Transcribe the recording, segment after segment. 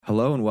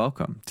Hello and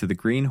welcome to The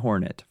Green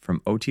Hornet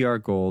from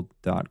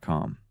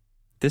OTRGold.com.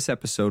 This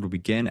episode will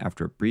begin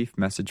after a brief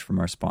message from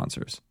our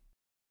sponsors.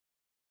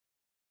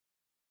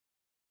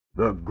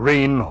 The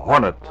Green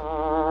Hornet.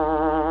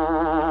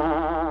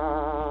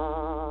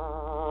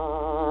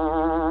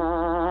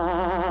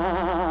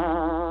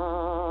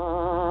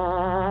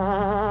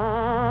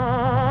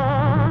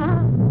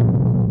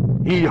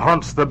 He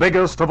hunts the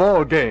biggest of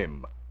all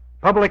game,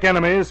 public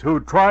enemies who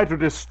try to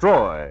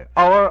destroy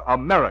our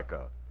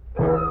America.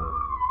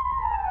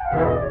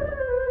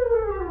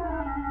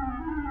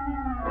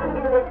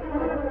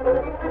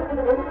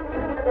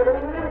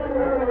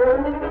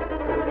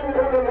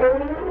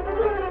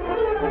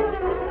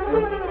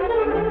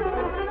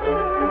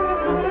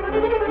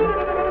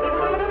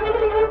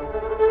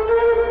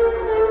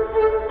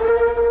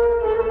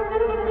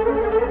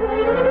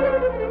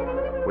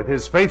 With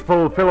his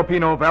faithful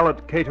Filipino valet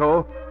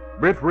Cato,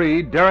 Britt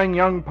Reed, daring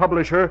young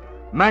publisher,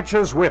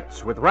 matches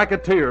wits with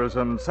racketeers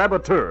and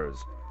saboteurs,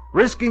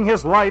 risking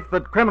his life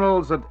that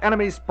criminals and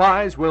enemy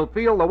spies will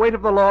feel the weight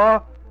of the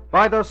law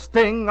by the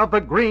sting of the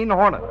Green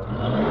Hornet.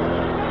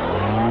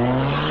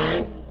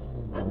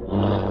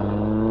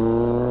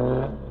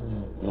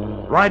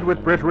 Ride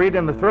with Britt Reed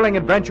in the thrilling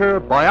adventure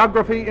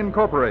Biography,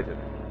 Incorporated.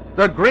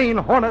 The Green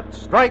Hornet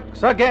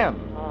strikes again.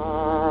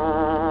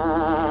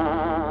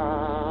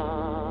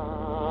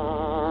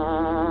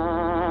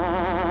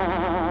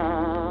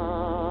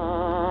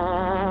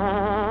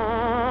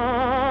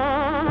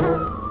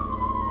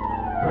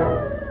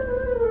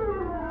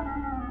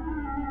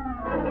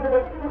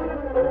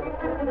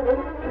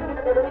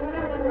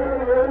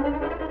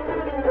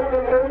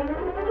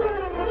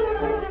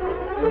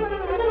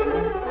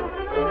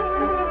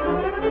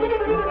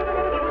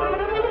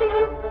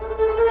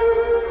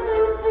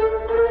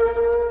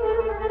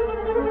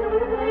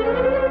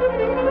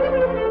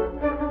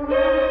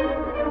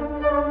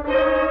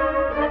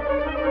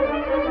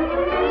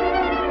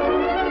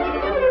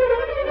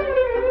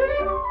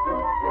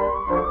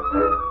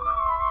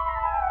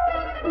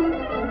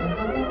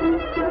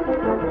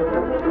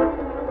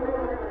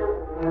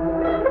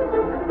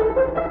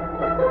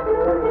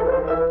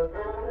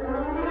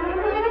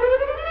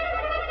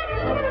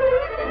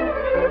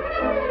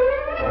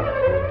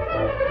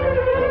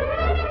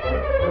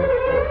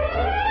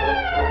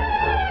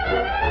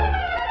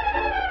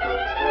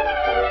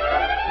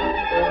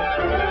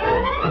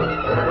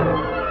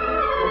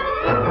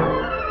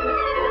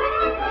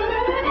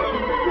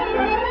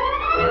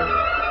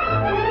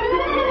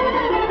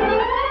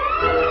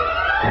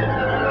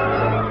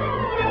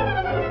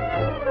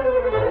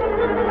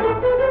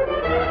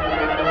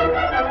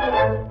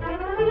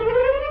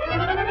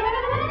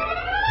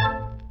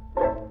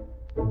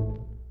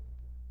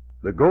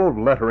 The gold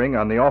lettering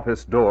on the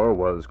office door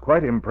was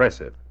quite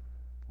impressive.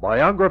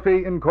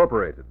 Biography,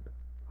 Incorporated.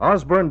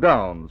 Osborne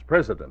Downs,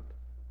 President.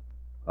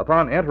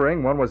 Upon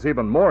entering, one was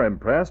even more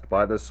impressed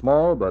by the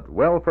small but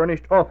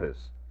well-furnished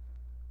office.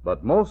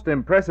 But most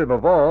impressive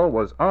of all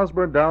was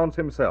Osborne Downs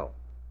himself,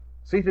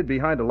 seated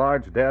behind a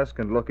large desk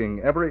and looking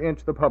every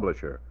inch the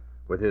publisher,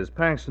 with his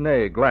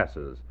pince-nez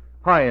glasses,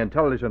 high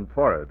intelligent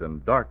forehead,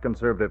 and dark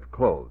conservative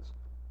clothes.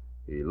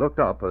 He looked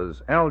up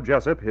as Al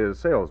Jessup, his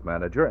sales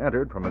manager,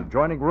 entered from an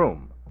adjoining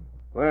room.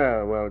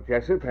 Well,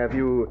 Jessup, have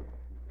you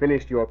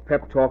finished your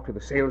pep talk to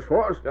the sales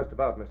force? Just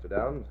about, Mr.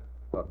 Downs.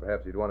 Thought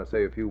perhaps you'd want to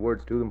say a few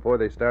words to them before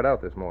they start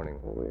out this morning.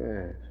 Oh,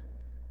 yes.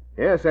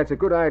 Yes, that's a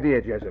good idea,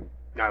 Jessup.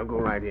 I'll go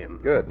right in.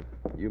 Good.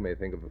 You may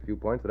think of a few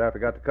points that I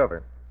forgot to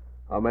cover.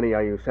 How many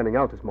are you sending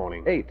out this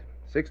morning? 8.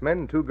 6 men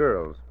and 2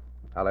 girls.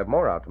 I'll have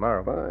more out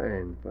tomorrow.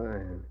 Fine.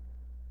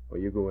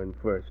 Well, you go in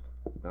first.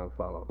 I'll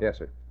follow. Yes,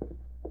 sir.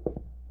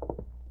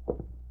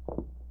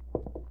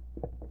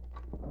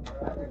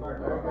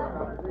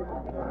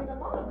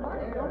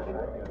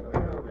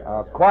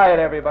 Quiet,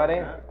 everybody.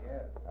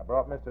 I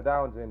brought Mr.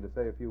 Downs in to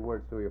say a few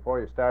words to you before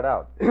you start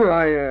out.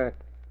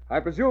 I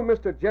presume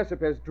Mr.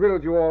 Jessup has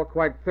drilled you all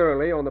quite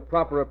thoroughly on the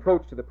proper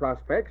approach to the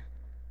prospects,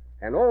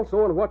 and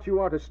also on what you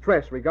are to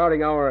stress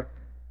regarding our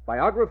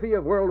Biography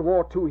of World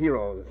War II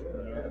Heroes.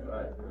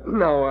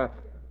 Now,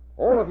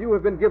 all of you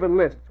have been given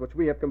lists, which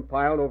we have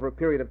compiled over a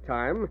period of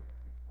time,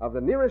 of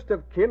the nearest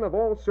of kin of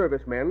all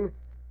servicemen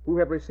who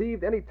have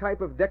received any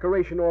type of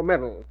decoration or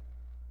medal.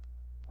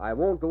 I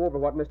won't go over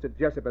what Mr.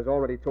 Jessup has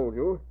already told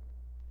you,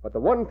 but the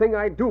one thing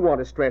I do want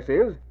to stress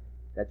is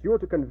that you're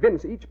to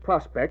convince each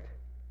prospect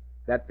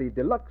that the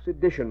deluxe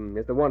edition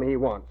is the one he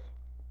wants.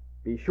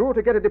 Be sure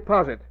to get a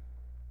deposit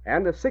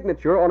and a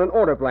signature on an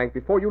order blank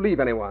before you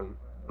leave anyone.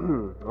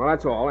 Well,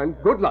 that's all, and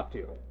good luck to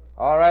you.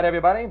 All right,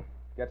 everybody.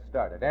 Get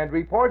started. And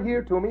report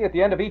here to me at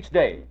the end of each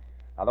day.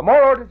 Now, the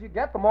more orders you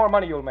get, the more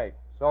money you'll make.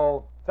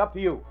 So, it's up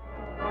to you.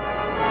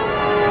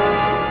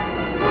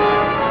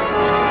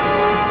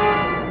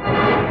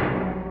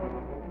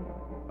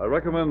 I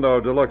recommend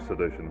our deluxe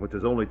edition, which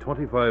is only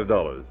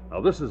 $25.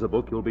 Now, this is a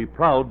book you'll be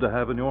proud to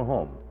have in your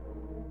home.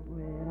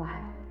 Well,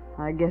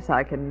 I guess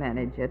I can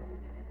manage it,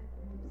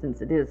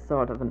 since it is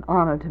sort of an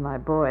honor to my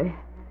boy.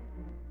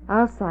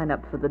 I'll sign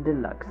up for the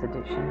deluxe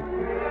edition.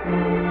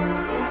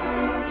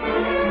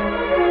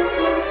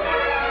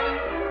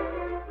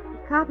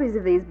 copies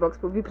of these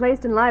books will be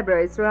placed in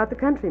libraries throughout the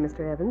country,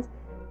 Mr. Evans.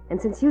 And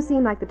since you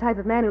seem like the type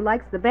of man who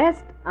likes the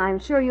best, I'm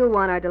sure you'll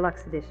want our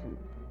deluxe edition,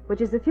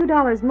 which is a few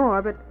dollars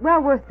more, but well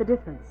worth the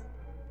difference.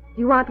 Do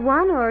you want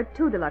one or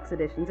two deluxe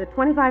editions at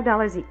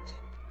 $25 each?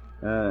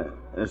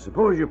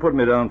 Suppose you put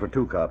me down for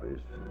 2 copies.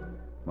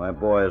 My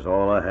boy is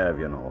all I have,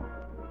 you know.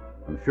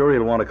 I'm sure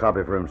he'll want a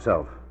copy for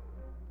himself.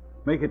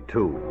 Make it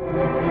 2.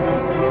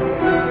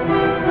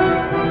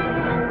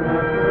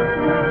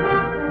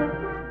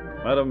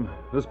 Madam,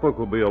 this book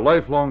will be a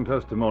lifelong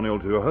testimonial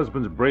to your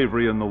husband's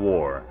bravery in the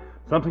war.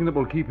 Something that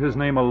will keep his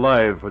name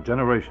alive for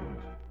generations.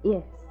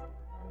 Yes.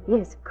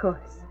 Yes, of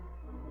course.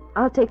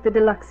 I'll take the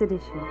deluxe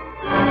edition.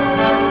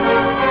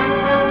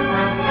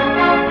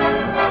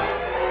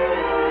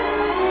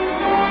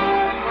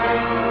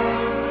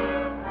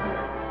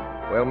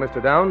 Well,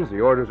 Mr. Downs, the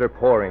orders are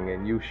pouring,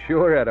 and you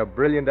sure had a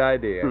brilliant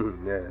idea.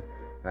 Yeah.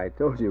 I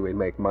told you we'd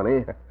make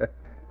money.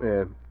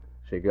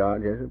 Cigar,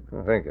 Jessup?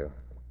 Oh, thank you.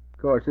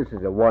 Of course, this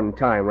is a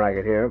one-time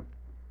racket here.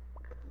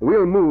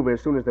 We'll move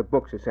as soon as the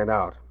books are sent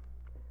out.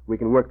 We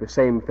can work the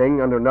same thing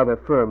under another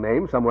firm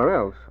name somewhere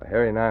else.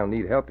 Harry and I will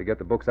need help to get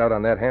the books out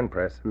on that hand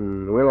press.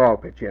 We'll all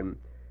pitch in.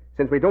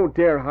 Since we don't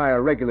dare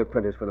hire regular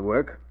printers for the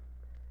work,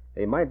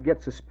 they might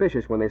get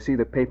suspicious when they see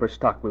the paper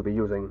stock we'll be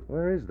using.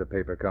 Where is the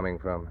paper coming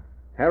from?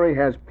 Harry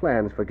has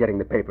plans for getting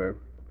the paper.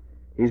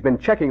 He's been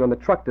checking on the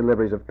truck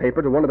deliveries of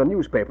paper to one of the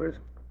newspapers,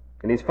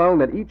 and he's found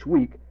that each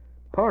week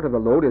part of the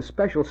load is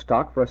special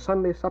stock for a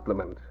Sunday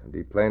supplement. And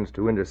he plans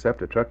to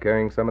intercept a truck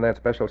carrying some of that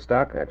special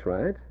stock? That's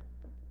right.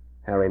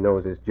 Harry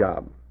knows his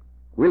job.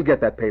 We'll get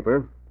that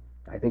paper.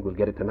 I think we'll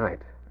get it tonight.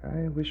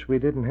 I wish we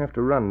didn't have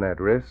to run that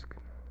risk.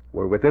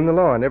 We're within the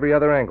law on every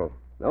other angle.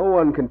 No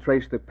one can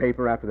trace the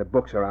paper after the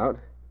books are out.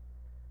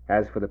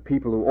 As for the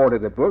people who order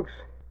the books,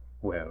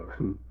 well...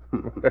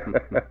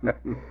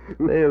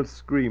 They'll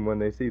scream when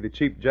they see the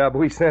cheap job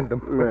we send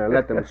them.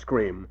 Let them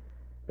scream.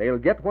 They'll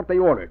get what they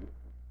ordered.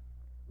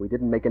 We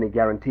didn't make any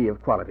guarantee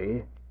of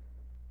quality.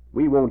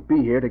 We won't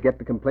be here to get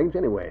the complaints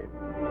anyway.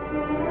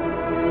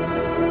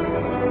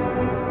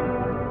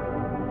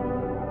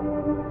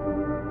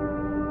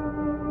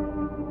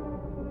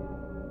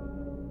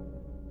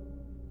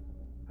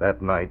 That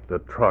night, the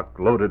truck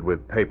loaded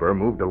with paper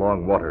moved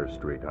along Water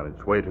Street on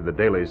its way to the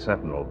Daily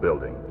Sentinel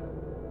building.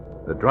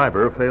 The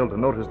driver failed to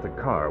notice the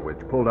car, which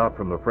pulled out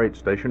from the freight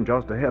station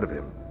just ahead of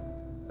him.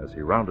 As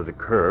he rounded a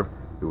curve,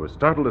 he was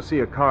startled to see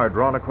a car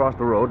drawn across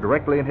the road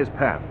directly in his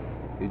path.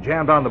 He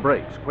jammed on the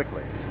brakes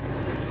quickly.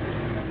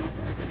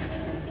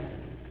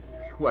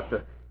 What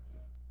the...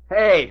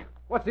 Hey,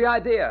 what's the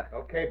idea?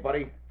 Okay,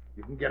 buddy.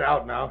 You can get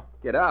out now.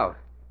 Get out?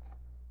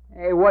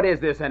 Hey, what is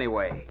this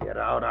anyway? Get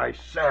out, I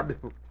said.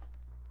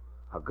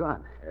 A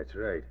gun? That's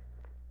right.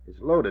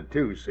 It's loaded,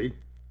 too, see?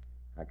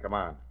 Now, come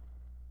on.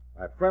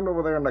 My friend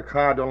over there in the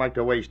car don't like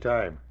to waste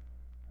time.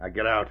 Now,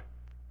 get out.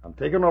 I'm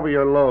taking over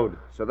your load.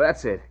 So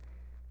that's it.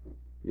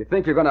 You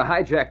think you're going to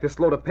hijack this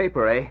load of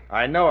paper, eh?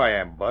 I know I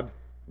am, Bud.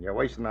 You're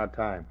wasting our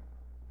time.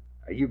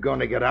 Are you going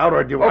to get out,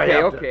 or do I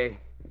have to... Okay.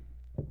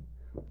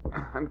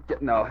 I'm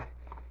getting out.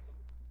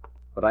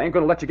 But I ain't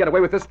going to let you get away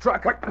with this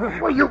truck.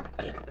 Well, you...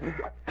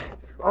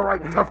 All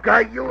right, tough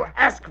guy, you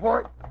ask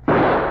for it.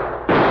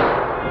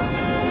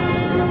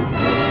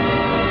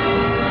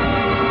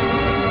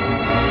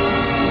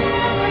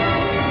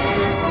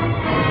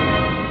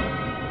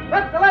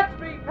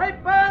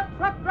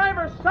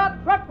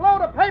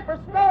 Truckload of paper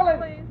stolen.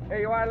 Please. Here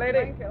you are, lady.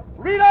 Thank you.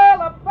 Read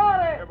all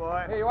about it. Here,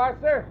 boy. Here you are,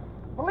 sir.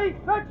 Police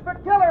search for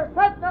killer.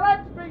 Sentinel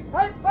X Street.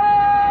 Paper.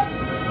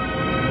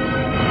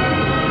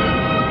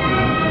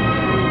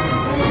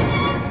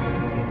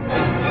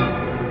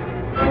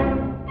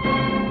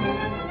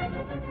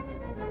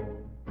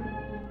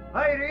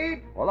 Hi,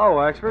 Reed. Hello,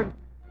 Axford.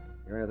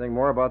 Hear anything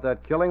more about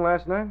that killing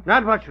last night?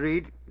 Not much,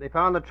 Reed. They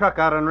found the truck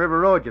out on River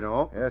Road, you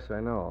know. Yes,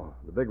 I know.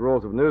 The big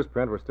rolls of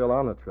newsprint were still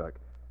on the truck.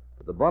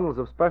 But the bundles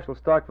of special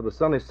stock for the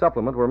Sunday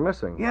supplement were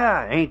missing.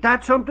 Yeah, ain't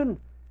that something?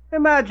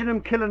 Imagine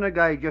him killing a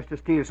guy just to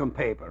steal some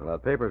paper. Well,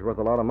 that paper's worth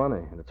a lot of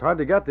money, and it's hard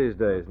to get these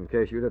days, in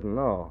case you didn't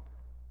know.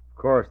 Of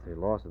course, the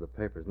loss of the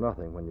paper's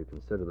nothing when you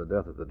consider the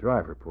death of the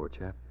driver, poor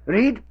chap.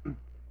 Reed,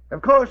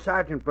 of course,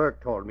 Sergeant Burke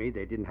told me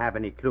they didn't have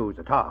any clues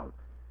at all.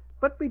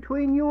 But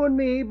between you and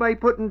me, by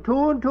putting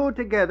 2 and 2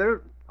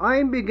 together,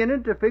 I'm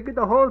beginning to figure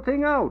the whole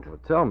thing out. Well,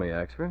 tell me,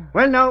 Axford.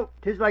 Well, now,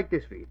 'tis like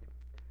this, Reed.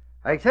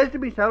 I says to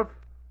myself,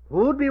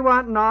 who'd be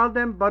wanting all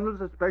them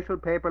bundles of special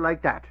paper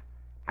like that?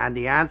 And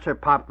the answer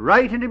popped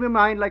right into my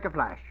mind like a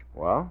flash.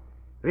 Well?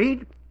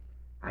 Reed,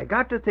 I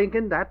got to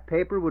thinking that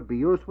paper would be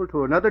useful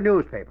to another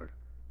newspaper.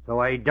 So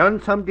I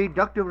done some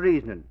deductive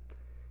reasoning.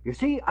 You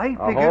see, I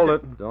figured... Hold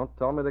it. Don't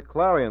tell me the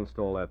Clarion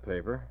stole that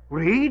paper.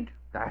 Reed,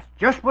 that's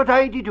just what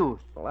I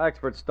deduced. Well,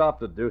 Axford, stop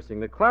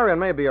deducing. The Clarion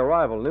may be a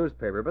rival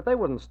newspaper, but they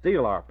wouldn't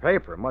steal our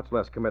paper, much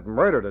less commit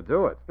murder to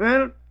do it.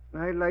 Well,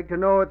 I'd like to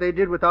know what they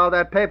did with all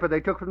that paper they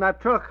took from that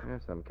truck.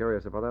 Yes, I'm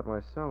curious about that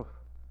myself.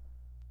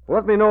 Well,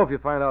 let me know if you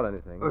find out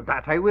anything.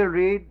 That I will,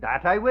 Reed.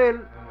 That I will.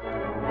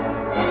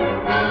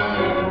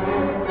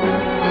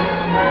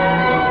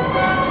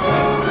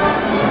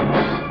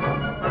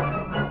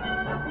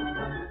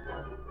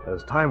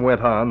 As time went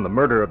on, the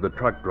murder of the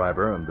truck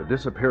driver and the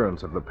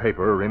disappearance of the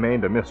paper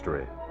remained a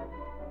mystery.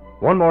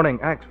 One morning,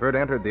 Axford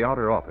entered the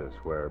outer office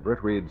where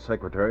Britt Reed's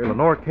secretary,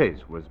 Lenore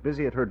Case, was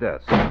busy at her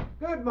desk.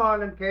 Good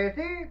morning,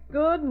 Casey.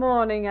 Good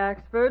morning,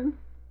 Axford.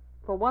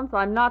 For once,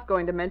 I'm not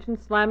going to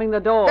mention slamming the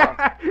door.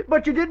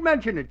 But you did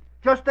mention it,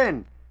 just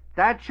then.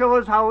 That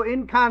shows how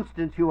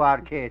inconstant you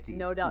are, Casey.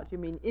 No doubt you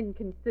mean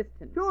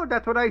inconsistent. Sure,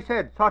 that's what I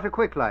said, sort of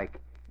quick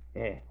like.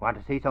 Want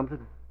to see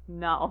something?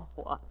 Now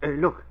what?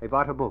 Look, I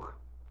bought a book.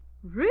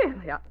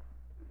 Really?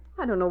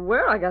 I don't know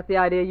where I got the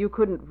idea you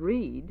couldn't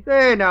read.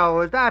 Hey, now,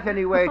 is that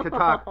any way to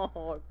talk?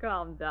 Oh,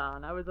 calm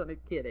down. I was only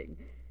kidding.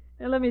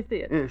 Now, let me see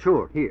it.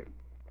 Sure, here.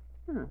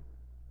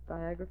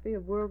 Biography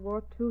of World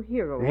War II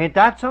Heroes. Ain't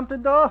that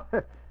something, though?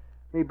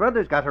 Me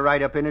brother's got a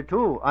write-up in it,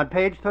 too, on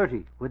page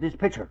 30, with his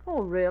picture. Oh,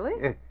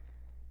 really?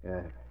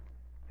 There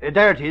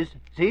it is.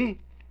 See?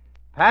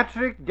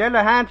 Patrick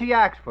Delahanty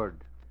Axford,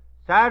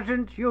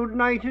 Sergeant,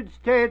 United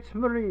States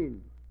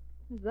Marine.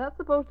 Is that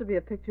supposed to be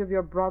a picture of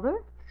your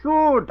brother?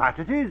 Sure, that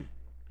it is.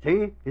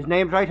 See? His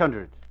name's right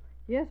under it.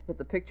 Yes, but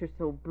the picture's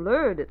so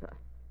blurred.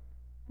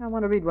 I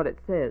want to read what it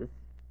says.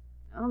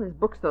 Oh, this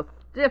book's so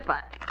stiff.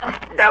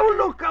 Now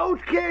look out,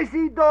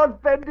 Casey.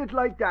 Don't bend it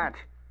like that.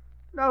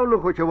 Now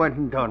look what you went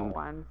and done. Oh,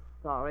 I'm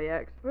sorry,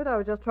 Axford. I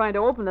was just trying to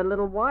open it a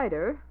little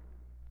wider.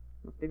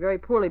 Must be very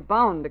poorly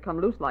bound to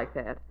come loose like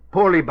that.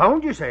 Poorly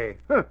bound, you say?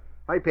 Huh.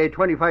 I paid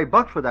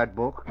 $25 for that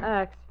book.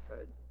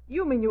 Axford,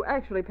 you mean you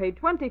actually paid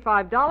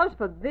 $25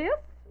 for this?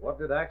 What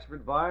did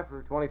Axford buy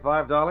for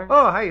 $25?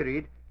 Oh, hi,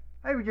 Reed.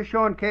 I was just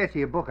showing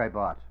Casey a book I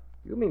bought.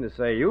 You mean to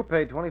say you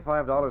paid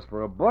 $25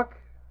 for a book?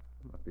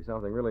 Must be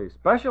something really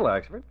special,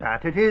 Axford.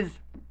 That it is.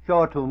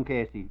 Show it to him,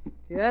 Casey. If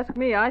you ask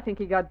me, I think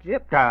he got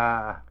gypped.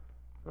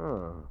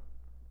 Oh.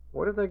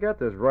 Where did they get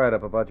this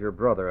write-up about your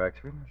brother,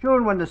 Axford?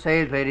 Sure, when the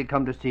sales lady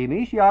come to see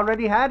me, she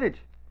already had it.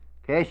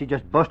 Casey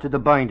just busted the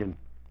binding.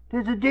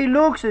 There's a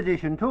deluxe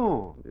edition,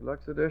 too.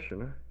 Deluxe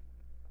edition, huh?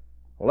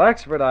 Well,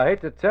 Axford, I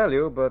hate to tell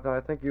you, but I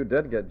think you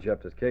did get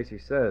gypped, as Casey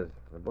says.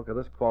 A book of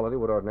this quality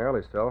would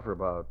ordinarily sell for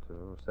about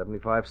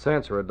 75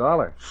 cents or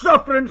 $1.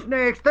 Suffering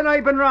snakes, then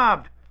I've been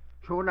robbed.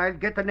 Sure, and I'll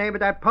get the name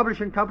of that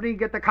publishing company and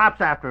get the cops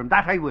after him.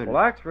 That I will.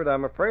 Well, Axford,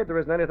 I'm afraid there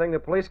isn't anything the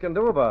police can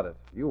do about it.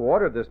 You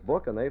ordered this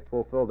book, and they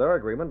fulfilled their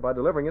agreement by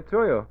delivering it to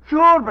you.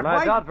 Sure, but and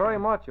I doubt very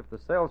much if the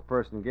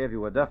salesperson gave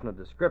you a definite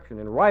description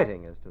in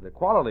writing as to the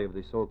quality of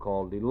the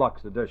so-called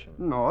deluxe edition.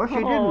 No, she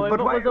didn't, but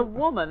but if it was a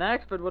woman,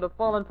 Axford would have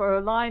fallen for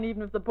her line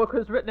even if the book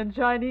was written in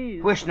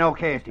Chinese. Wish no,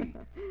 Casey.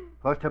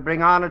 Was to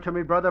bring honor to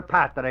me brother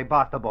Pat that I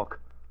bought the book.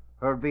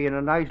 Her being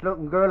a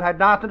nice-looking girl had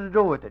nothing to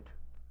do with it.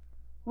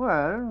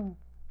 Well,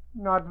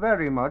 not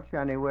very much,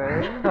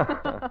 anyway.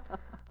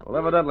 Well,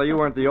 evidently you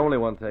weren't the only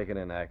one taken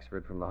in,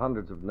 Axford, from the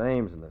hundreds of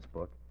names in this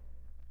book.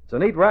 It's a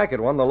neat racket,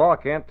 one the law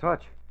can't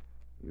touch.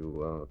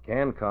 You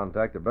can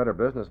contact the Better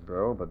Business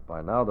Bureau, but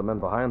by now the men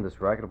behind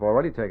this racket have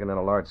already taken in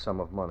a large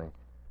sum of money.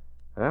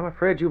 And I'm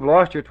afraid you've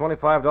lost your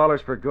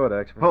 $25 for good,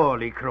 Axford.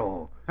 Holy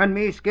crow. And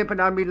me skipping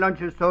on me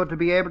lunches so to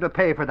be able to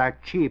pay for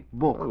that cheap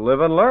book. Well,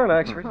 live and learn,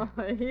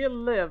 Axford. He'll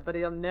live, but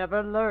he'll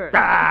never learn.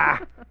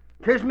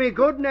 'Tis me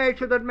good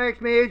nature that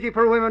makes me easy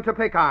for women to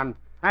pick on.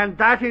 And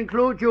that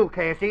includes you,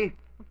 Casey.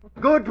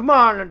 Good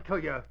morning to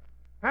you.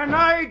 And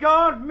I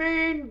don't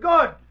mean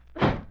good.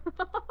 I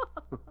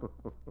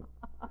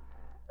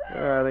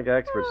think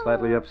Axford's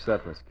slightly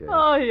upset, Miss Case.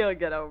 Oh, he'll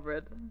get over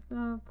it.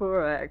 Oh,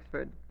 poor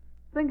Axford.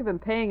 Think of him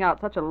paying out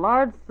such a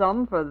large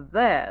sum for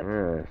that.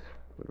 Yes.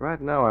 But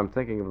right now I'm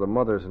thinking of the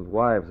mothers and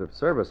wives of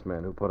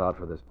servicemen who put out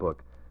for this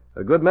book.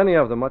 A good many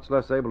of them much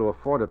less able to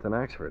afford it than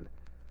Axford.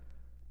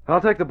 I'll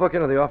take the book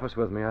into the office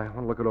with me. I want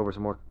to look it over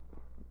some more.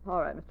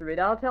 All right, Mr. Reed.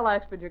 I'll tell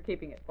Axford you're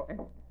keeping it for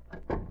him.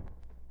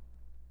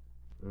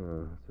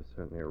 This is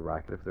certainly a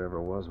racket if there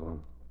ever was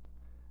one.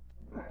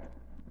 I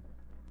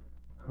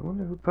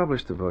wonder who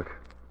published the book.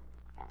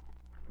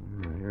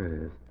 Here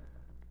it is.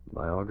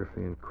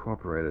 Biography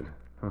Incorporated.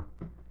 Huh.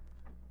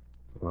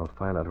 Well, I'll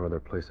find out where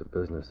their place of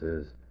business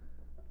is.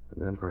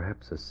 And then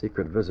perhaps a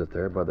secret visit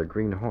there by the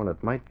Green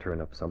Hornet might turn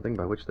up something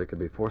by which they could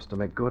be forced to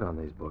make good on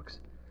these books.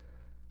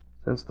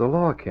 Since the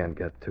law can't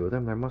get to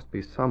them, there must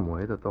be some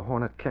way that the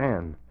Hornet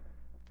can.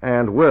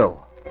 And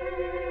will.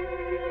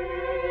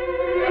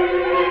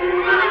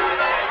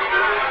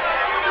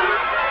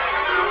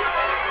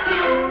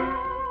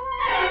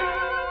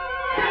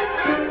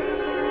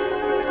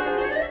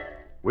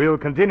 We'll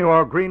continue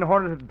our Green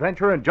Hornet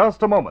adventure in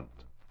just a moment.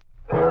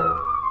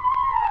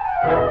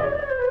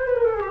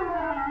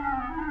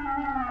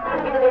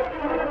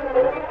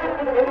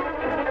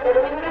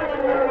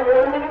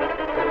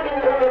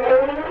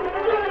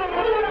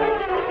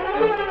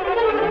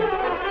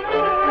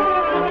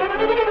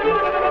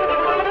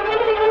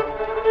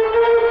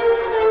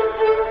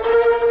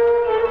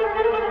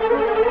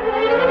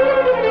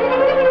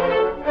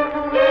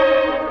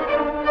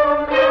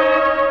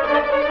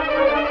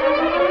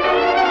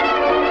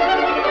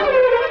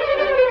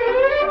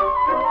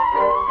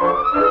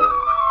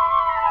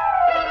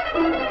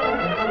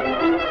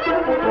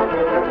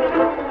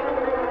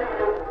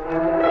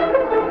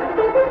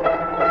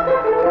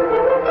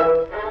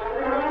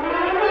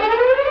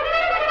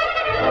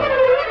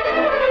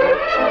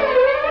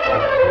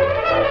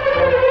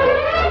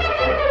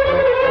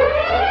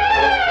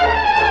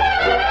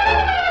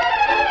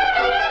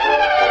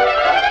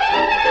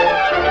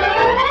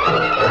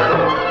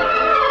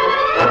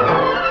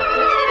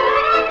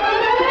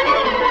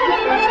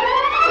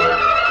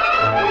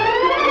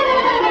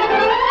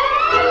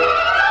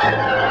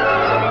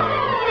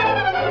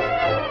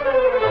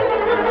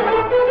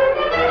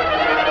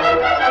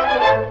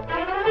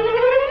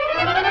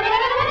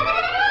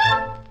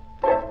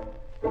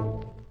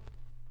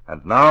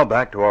 Now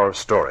back to our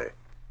story.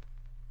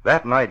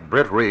 That night,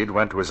 Britt Reed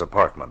went to his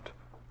apartment,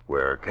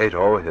 where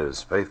Cato,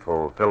 his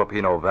faithful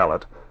Filipino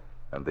valet,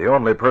 and the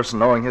only person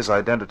knowing his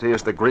identity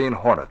as the Green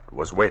Hornet,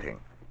 was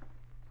waiting.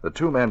 The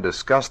two men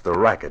discussed the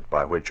racket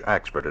by which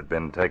Axford had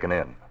been taken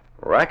in.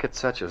 Rackets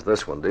such as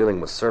this one, dealing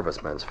with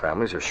servicemen's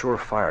families, are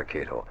surefire,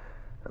 Cato.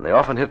 And they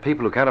often hit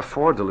people who can't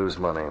afford to lose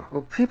money.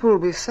 Well, people will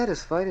be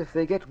satisfied if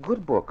they get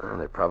good book. Well,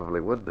 they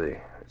probably would be.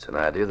 It's an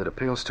idea that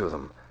appeals to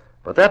them.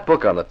 But that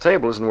book on the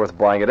table isn't worth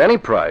buying at any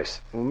price.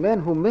 Well,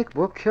 men who make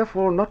book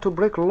careful not to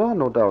break law,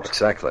 no doubt.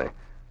 Exactly.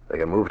 They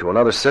can move to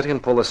another city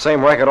and pull the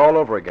same racket all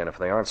over again if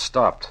they aren't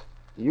stopped.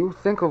 You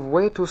think of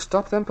way to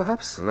stop them,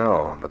 perhaps?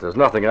 No, but there's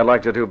nothing I'd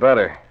like to do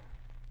better.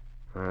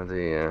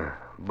 The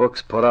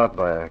book's put out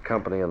by a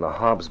company in the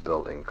Hobbs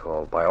building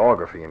called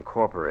Biography,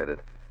 Incorporated.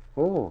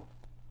 Oh.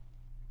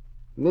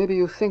 Maybe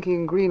you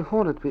thinking Green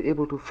Hornet be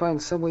able to find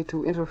some way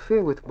to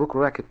interfere with book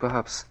racket,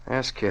 perhaps?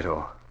 Ask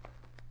Cato.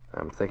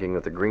 I'm thinking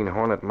that the Green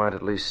Hornet might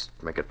at least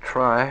make a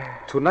try.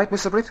 Tonight,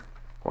 Mr. Britt?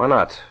 Why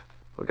not?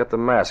 We'll get the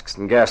masks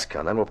and gas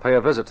gun, then we'll pay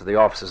a visit to the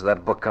offices of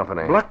that book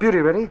company. Black Beauty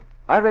ready?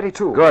 I ready,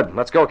 too. Good.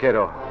 Let's go,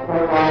 Cato.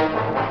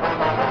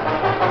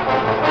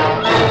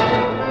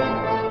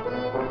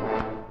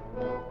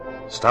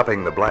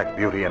 Stopping the Black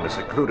Beauty in a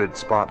secluded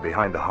spot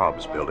behind the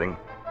Hobbs building,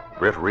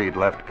 Britt Reed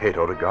left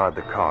Cato to guard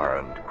the car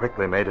and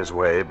quickly made his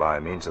way by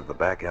means of the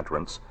back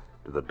entrance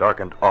to the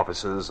darkened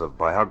offices of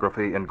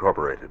Biography,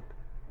 Incorporated.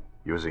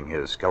 Using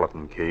his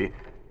skeleton key,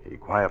 he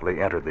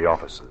quietly entered the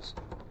offices.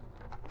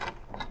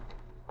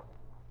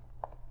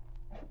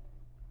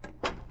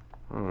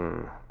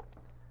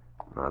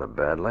 Not a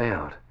bad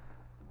layout.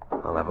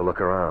 I'll have a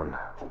look around.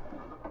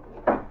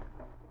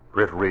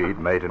 Britt Reed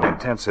made an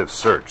intensive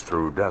search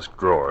through desk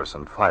drawers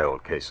and file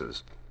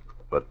cases,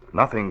 but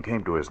nothing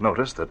came to his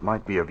notice that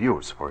might be of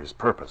use for his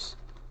purpose.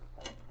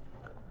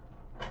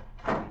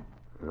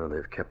 Well,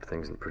 they've kept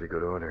things in pretty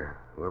good order.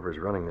 Whoever's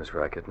running this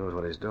racket knows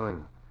what he's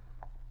doing.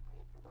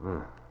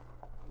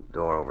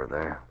 Door over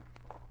there.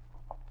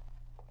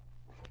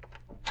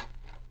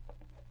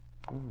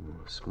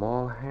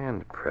 Small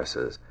hand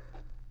presses.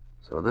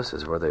 So this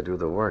is where they do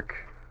the work.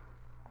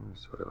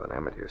 Sort of an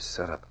amateur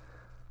setup.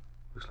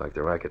 Looks like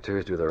the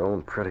racketeers do their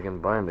own printing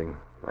and binding.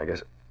 I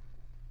guess...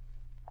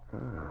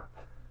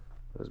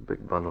 those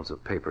big bundles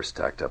of paper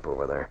stacked up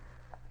over there.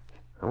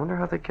 I wonder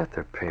how they get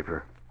their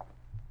paper.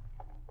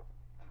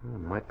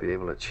 Might be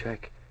able to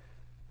check.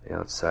 The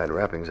outside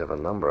wrappings have a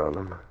number on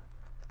them.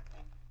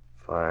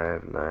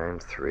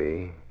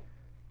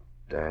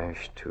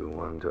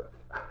 593-212.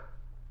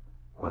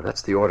 Well,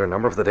 that's the order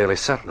number of the Daily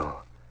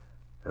Sentinel.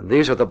 And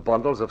these are the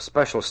bundles of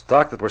special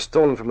stock that were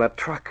stolen from that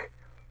truck.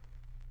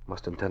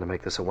 Must intend to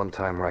make this a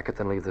one-time racket,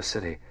 then leave the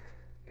city.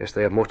 Guess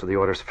they have most of the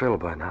orders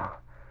filled by now.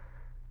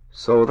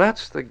 So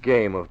that's the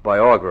game of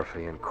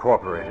Biography,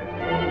 Incorporated.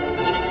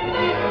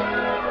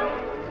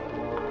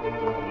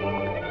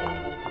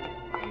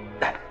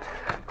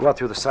 Go out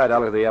through the side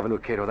alley of the Avenue,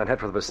 Cato, then head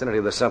for the vicinity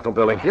of the Sentinel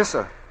building. Yes,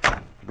 sir.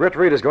 Britt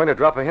Reed is going to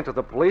drop a hint to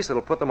the police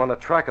that'll put them on the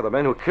track of the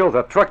men who killed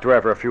that truck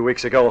driver a few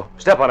weeks ago.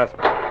 Step on it.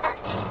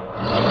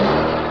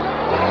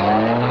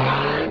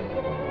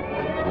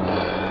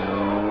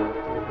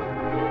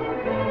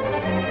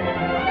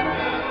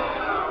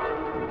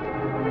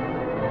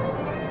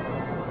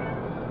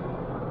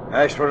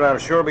 Ashford, I'll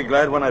sure be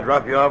glad when I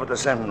drop you off at the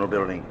Sentinel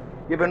building.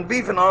 You've been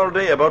beefing all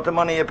day about the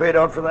money you paid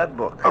out for that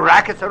book. A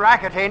racket's a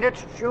racket, ain't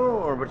it?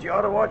 Sure, but you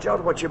ought to watch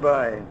out what you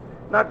buy.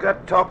 Not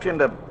got talked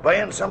into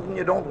buying something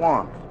you don't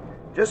want.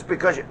 Just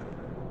because you...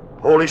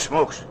 Holy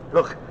smokes.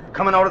 Look,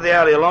 coming out of the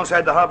alley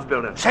alongside the Hobbs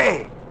building.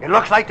 Say, it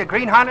looks like the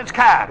Green Hornet's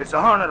car. It's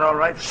the Hornet, all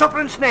right.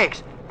 Suffering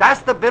Snakes.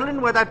 That's the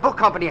building where that book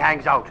company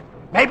hangs out.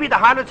 Maybe the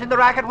Hornet's in the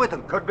racket with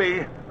them. Could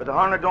be, but the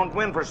Hornet don't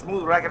win for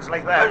smooth rackets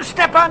like that. Well,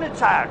 step on it,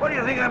 sir. What do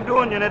you think I'm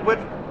doing, you nitwit?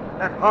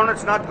 That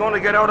Hornet's not going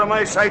to get out of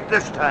my sight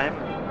this time.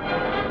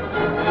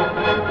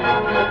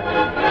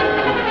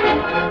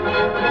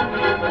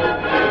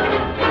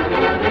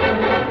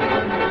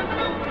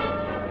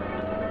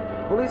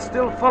 Police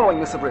still following,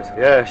 Mr. Britt.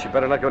 Yes, you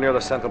better not go near the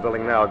Sentinel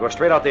building now. Go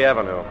straight out the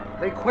avenue.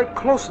 They quite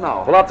close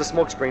now. Pull out the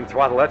smoke screen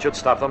throttle. That should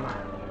stop them.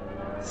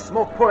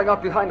 Smoke pouring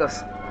out behind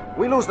us.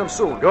 We lose them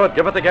soon. Good.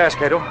 Give it the gas,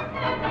 Cato.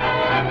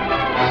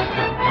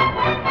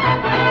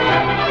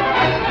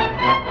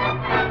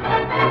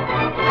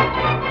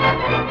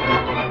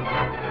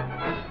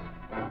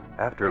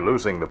 After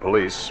losing the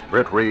police,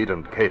 Britt Reed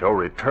and Cato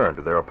returned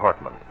to their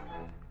apartment.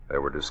 They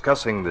were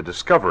discussing the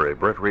discovery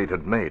Britt Reed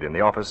had made in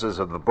the offices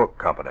of the book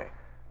company.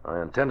 I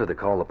intended to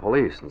call the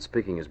police, and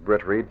speaking as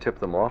Britt Reed,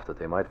 tipped them off that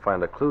they might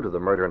find a clue to the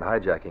murder and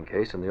hijacking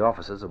case in the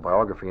offices of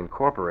Biography,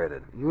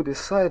 Incorporated. You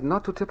decide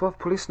not to tip off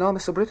police now,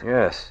 Mr. Britt?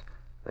 Yes.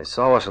 They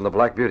saw us in the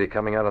Black Beauty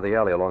coming out of the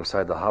alley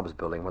alongside the Hobbs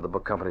building where the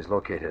book company's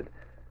located.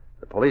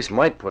 The police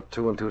might put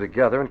two and two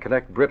together and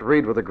connect Britt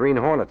Reed with the Green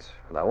Hornet,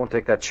 and I won't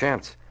take that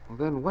chance. Well,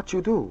 then what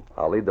you do?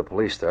 I'll lead the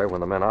police there when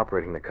the men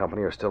operating the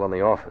company are still in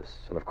the office.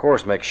 And, of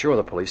course, make sure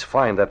the police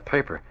find that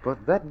paper.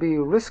 But that'd be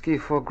risky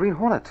for Green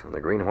Hornet. And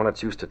the Green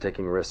Hornet's used to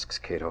taking risks,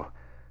 Cato.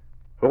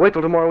 We'll wait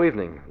till tomorrow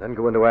evening, then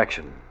go into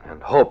action,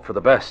 and hope for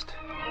the best.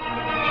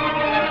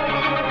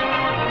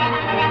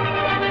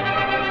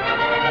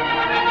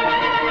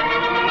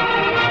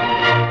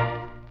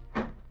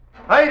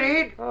 Hi,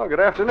 Reed. Oh,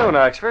 good afternoon,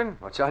 Oxford.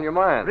 What's on your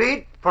mind?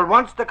 Reed, for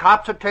once the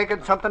cops are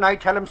taking something I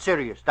tell 'em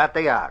serious. That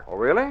they are. Oh,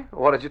 really?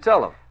 What did you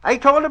tell them? I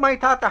told 'em I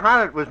thought the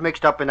Hornet was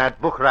mixed up in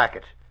that book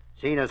racket,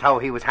 seeing as how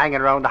he was hanging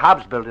around the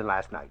Hobbs building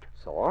last night.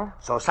 So?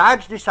 So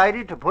Sarge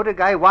decided to put a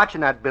guy watching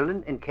that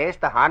building in case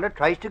the Hornet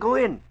tries to go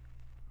in.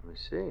 I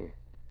see.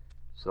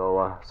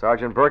 So,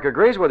 Sergeant Burke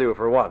agrees with you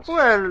for once.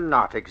 Well,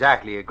 not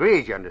exactly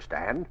agrees, you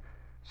understand.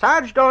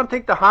 Sarge don't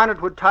think the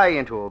Hornet would tie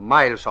into a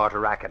mild sort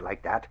of racket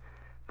like that.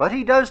 But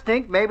he does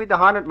think maybe the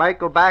Hornet might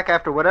go back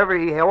after whatever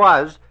he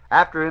was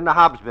after in the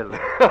Hobbs building.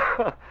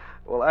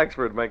 Well,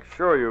 Axford, make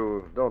sure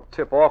you don't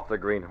tip off the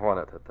Green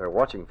Hornet that they're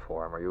watching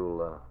for him, or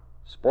you'll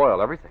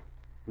spoil everything.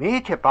 Me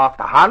tip off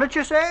the Hornet,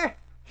 you say?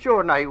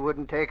 Sure, and I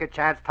wouldn't take a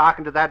chance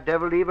talking to that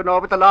devil even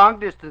over the long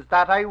distance.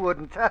 That I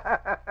wouldn't. Ain't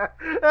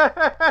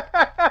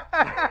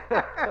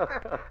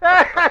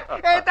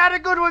that a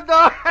good one,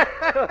 though?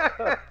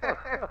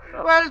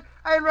 Well,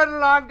 I'll run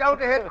along down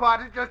to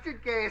headquarters just in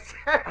case.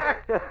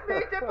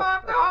 Me tip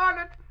off the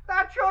Hornet.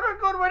 That's sure a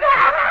good one.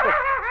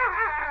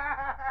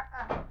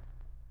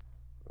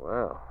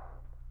 Well,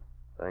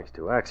 thanks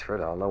to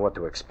Axford, I'll know what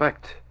to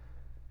expect.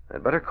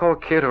 I'd better call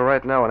Cato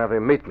right now and have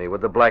him meet me with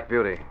the Black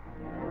Beauty.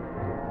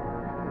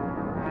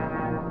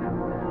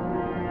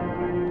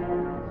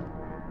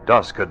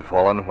 Dusk had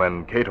fallen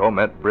when Cato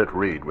met Britt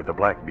Reed with the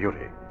Black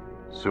Beauty.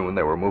 Soon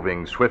they were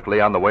moving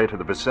swiftly on the way to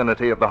the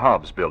vicinity of the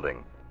Hobbs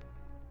building.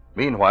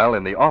 Meanwhile,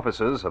 in the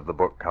offices of the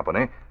book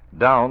company,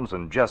 Downs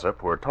and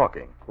Jessup were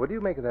talking. What do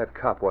you make of that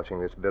cop watching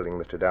this building,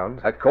 Mr.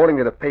 Downs? According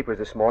to the papers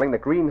this morning, the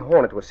Green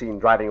Hornet was seen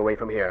driving away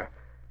from here.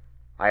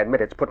 I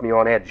admit it's put me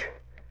on edge.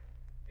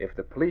 If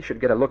the police should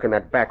get a look in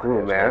that back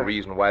room There's no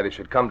reason why they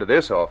should come to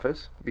this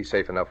office. It'd be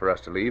safe enough for us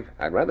to leave.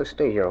 I'd rather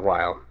stay here a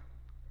while.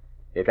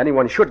 If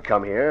anyone should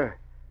come here,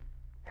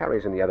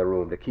 Harry's in the other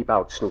room to keep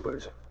out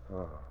snoopers.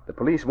 Oh. The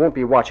police won't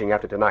be watching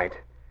after tonight.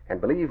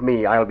 And believe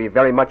me, I'll be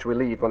very much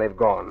relieved when they've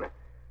gone.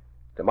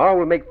 Tomorrow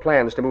we'll make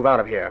plans to move out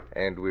of here.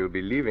 And we'll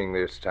be leaving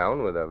this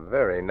town with a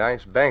very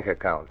nice bank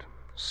account.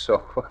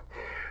 So,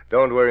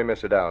 don't worry,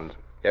 Mr. Downs.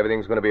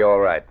 Everything's going to be all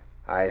right.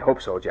 I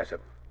hope so,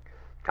 Jessup.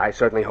 I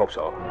certainly hope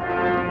so.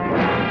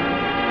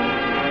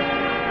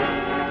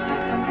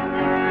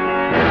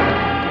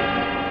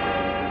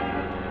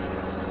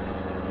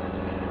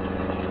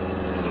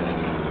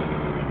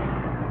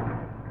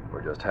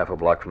 We're just half a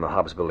block from the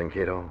Hobbs building,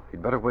 Cato.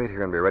 You'd better wait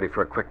here and be ready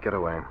for a quick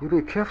getaway. You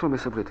be careful,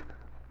 Mr. Britt.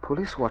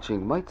 Police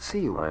watching might see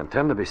you. I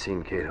intend to be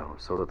seen, Cato,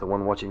 so that the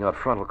one watching out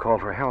front will call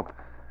for help.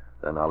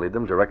 Then I'll lead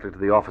them directly to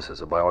the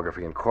offices of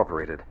Biography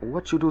Incorporated.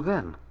 What you do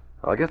then?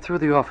 I'll get through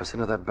the office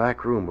into that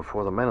back room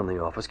before the men in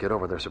the office get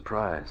over their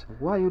surprise.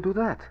 Why you do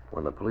that?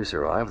 When the police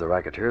arrive, the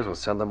racketeers will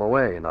send them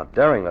away, not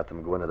daring let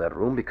them go into that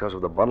room because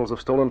of the bundles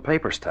of stolen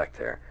paper stacked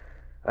there.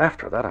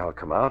 After that, I'll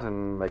come out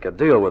and make a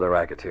deal with the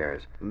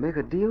racketeers. Make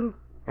a deal?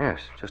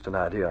 Yes, just an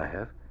idea I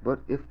have.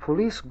 But if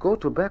police go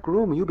to back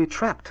room, you be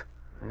trapped.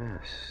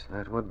 Yes,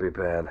 that would be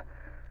bad.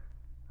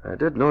 I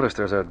did notice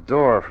there's a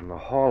door from the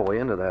hallway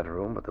into that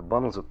room, but the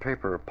bundles of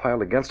paper are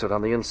piled against it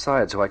on the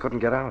inside, so I couldn't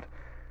get out.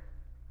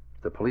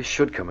 If the police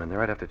should come in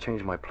there, I'd have to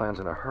change my plans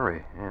in a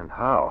hurry. And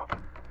how?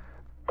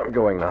 I'm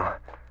going now.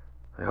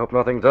 I hope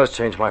nothing does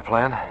change my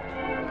plan.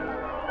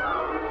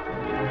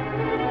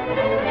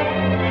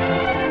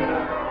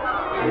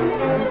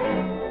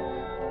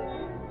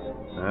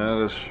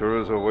 Yeah, this sure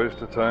is a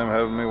waste of time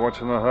having me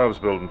watching the Hobbs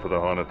building for the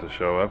Hornet to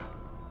show up.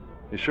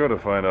 He's sure to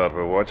find out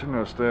we're watching.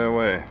 He'll stay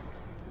away.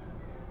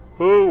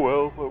 Oh,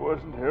 well, if I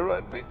wasn't here,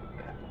 I'd be...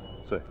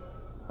 Say,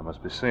 I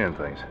must be seeing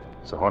things.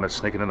 It's the Hornet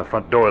sneaking in the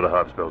front door of the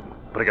Hobbs building.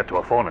 Better get to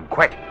a phone and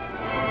quick.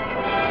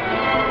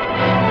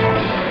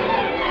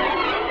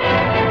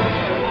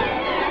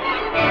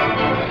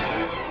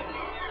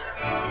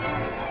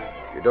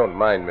 If you don't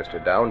mind,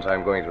 Mr. Downs,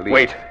 I'm going to leave.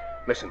 Wait.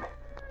 Listen.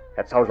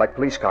 That sounds like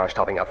police cars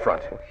stopping up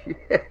front.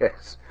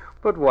 Yes,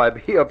 but why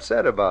be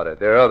upset about it?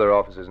 There are other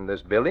offices in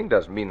this building.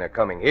 Doesn't mean they're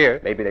coming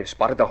here. Maybe they've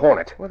spotted the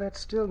Hornet. Well, that's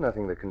still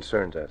nothing that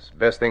concerns us.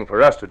 Best thing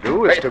for us to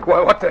do is to...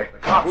 What the...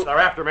 Cops, they're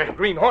after me.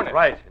 Green Hornet.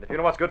 Right. And if you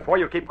know what's good for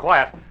you, keep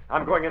quiet.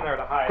 I'm going in there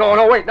to hide.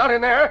 No, wait, not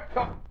in there.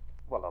 No.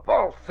 Well, of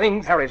all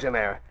things... Harry's in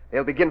there.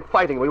 They'll begin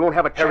fighting. We won't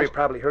have a chance. Harry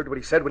probably heard what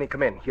he said when he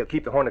come in. He'll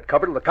keep the Hornet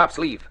covered till the cops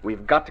leave.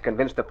 We've got to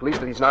convince the police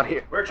that he's not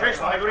here. We're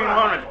chasing the Green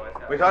Hornet.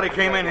 We thought he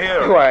came in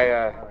here.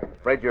 Why,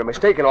 afraid you're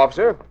mistaken,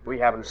 officer. We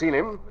haven't seen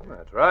him.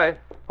 That's right.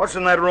 What's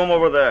in that room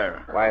over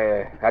there?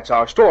 Why, that's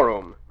our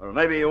storeroom. Well,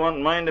 maybe you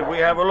won't mind if we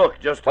have a look,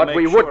 just to But make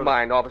we sure would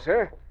mind,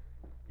 officer.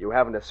 You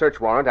haven't a search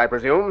warrant, I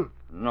presume?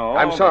 No.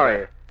 I'm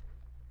sorry.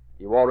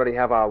 You already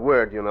have our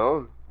word, you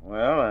know.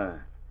 Well,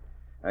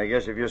 I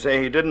guess if you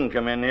say he didn't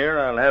come in here,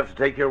 I'll have to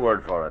take your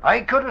word for it.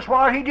 I could have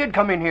swore he did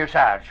come in here,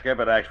 Sarge. Skip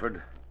it,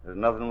 Axford. There's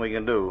nothing we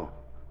can do.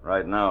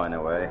 Right now,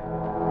 anyway.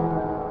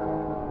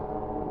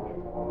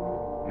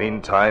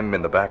 Meantime,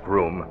 in the back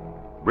room,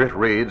 Britt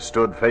Reed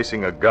stood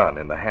facing a gun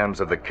in the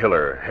hands of the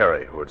killer,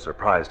 Harry, who had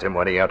surprised him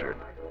when he entered.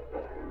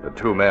 The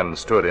two men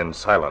stood in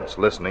silence,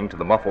 listening to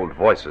the muffled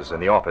voices in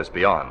the office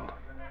beyond.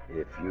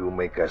 If you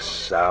make a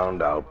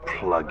sound, I'll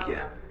plug you.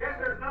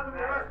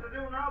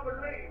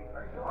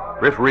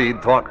 Britt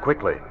Reed thought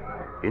quickly.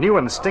 He knew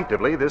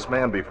instinctively this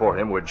man before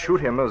him would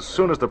shoot him as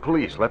soon as the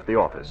police left the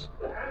office.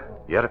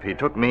 Yet if he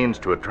took means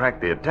to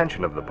attract the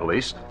attention of the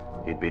police,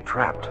 he'd be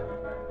trapped.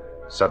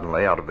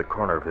 Suddenly, out of the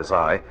corner of his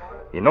eye,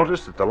 he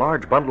noticed that the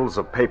large bundles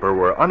of paper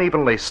were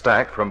unevenly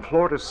stacked from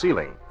floor to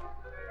ceiling.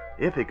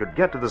 If he could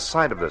get to the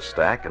side of the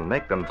stack and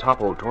make them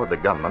topple toward the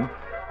gunman,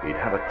 he'd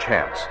have a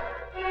chance.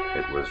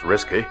 It was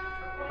risky,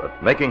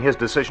 but making his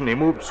decision, he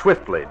moved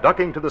swiftly,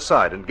 ducking to the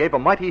side, and gave a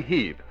mighty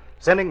heave,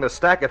 sending the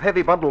stack of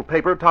heavy bundled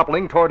paper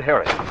toppling toward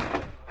Harry.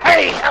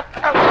 Hey!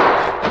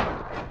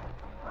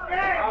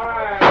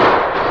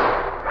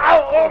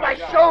 Oh, my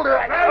shoulder!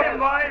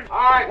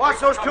 Watch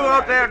those two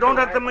out there. Don't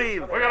let them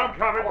leave. We got them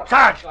covered.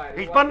 Sarge,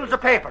 these bundles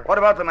of paper. What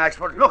about them,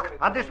 Axford? Look,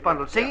 on this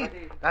bundle, see?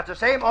 That's the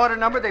same order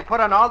number they put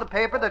on all the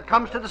paper that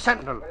comes to the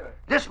Sentinel.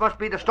 This must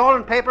be the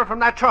stolen paper from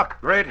that truck.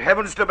 Great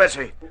heavens to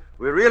Bessie.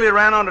 We really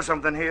ran onto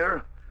something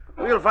here.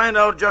 We'll find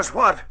out just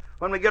what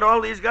when we get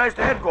all these guys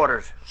to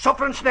headquarters.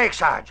 Suffering snake,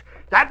 Sarge.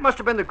 That must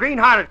have been the Green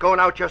Hornet going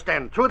out just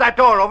then, through that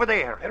door over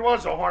there. It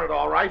was the Hornet,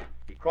 all right.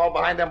 He crawled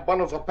behind them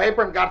bundles of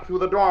paper and got through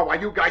the door while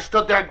you guys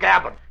stood there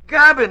gabbing.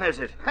 Gabbing, is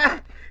it?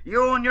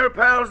 You and your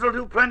pals will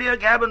do plenty of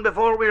gabbing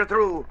before we're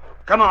through.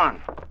 Come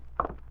on.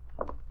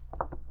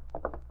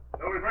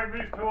 Shall we bring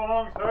these two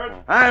along,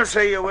 Sarge? I'll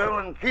say you will,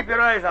 and keep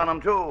your eyes on them,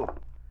 too.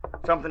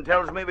 Something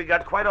tells me we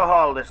got quite a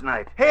haul this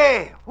night.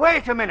 Hey,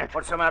 wait a minute.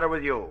 What's the matter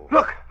with you?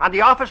 Look, on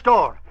the office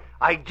door.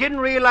 I didn't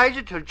realize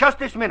it till just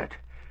this minute.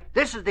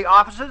 This is the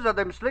offices of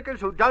them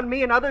slickers who done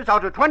me and others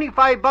out of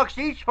 $25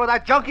 each for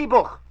that junky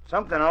book.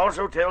 Something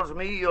also tells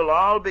me you'll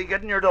all be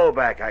getting your dough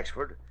back,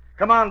 Axford.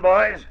 Come on,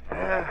 boys.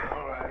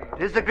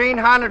 Tis the Green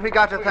Hornet we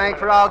got to thank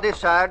for all this,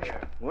 Sarge.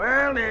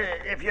 Well,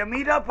 if you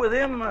meet up with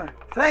him,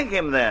 thank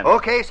him then.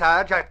 Okay,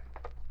 Sarge.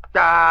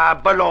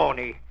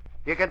 Baloney.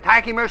 You can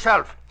thank him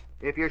yourself,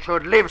 if you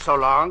should live so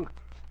long.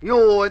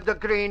 You and the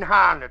Green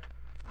Hornet.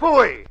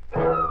 Phooey!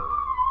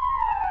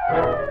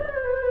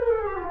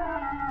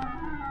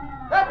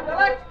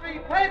 Select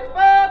Street, page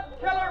 5,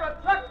 killer, a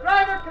truck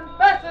driver,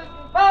 confesses,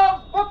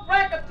 involves book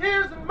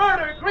racketeers and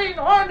murder. Green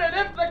Hornet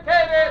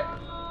implicated.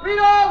 Read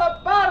all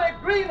about it.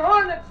 Green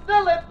Hornet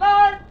still at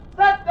large.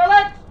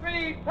 Select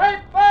Street, page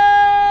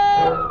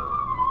 5.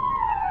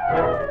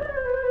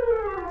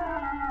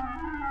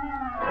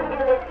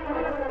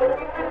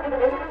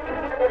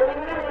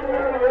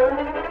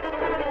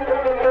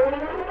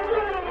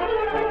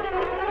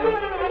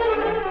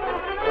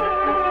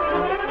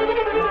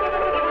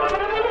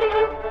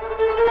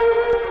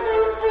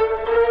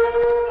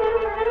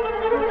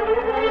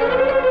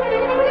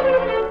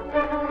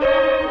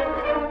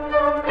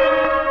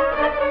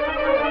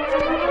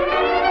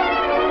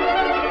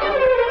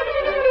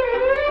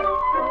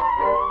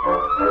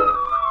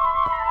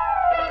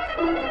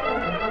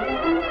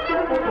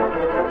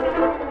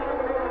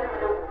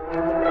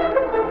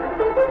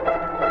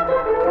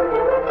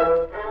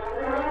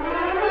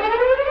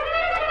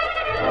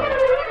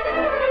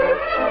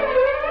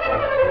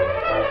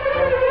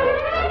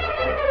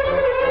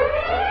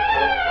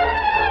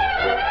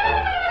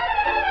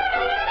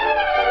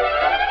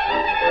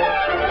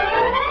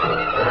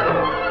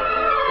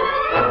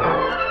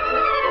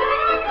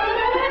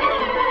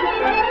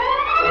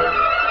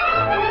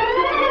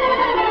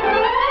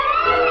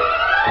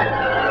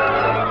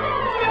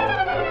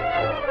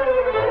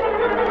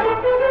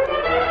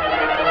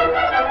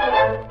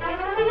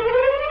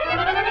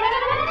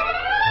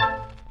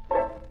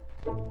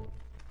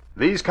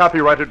 These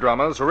copyrighted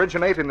dramas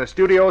originate in the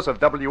studios of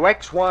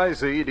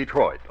WXYZ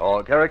Detroit.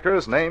 All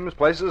characters, names,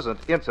 places, and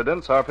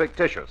incidents are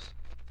fictitious.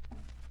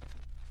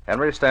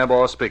 Henry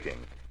Stambaugh speaking.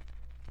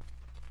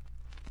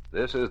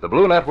 This is the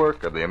Blue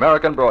Network of the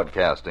American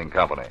Broadcasting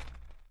Company.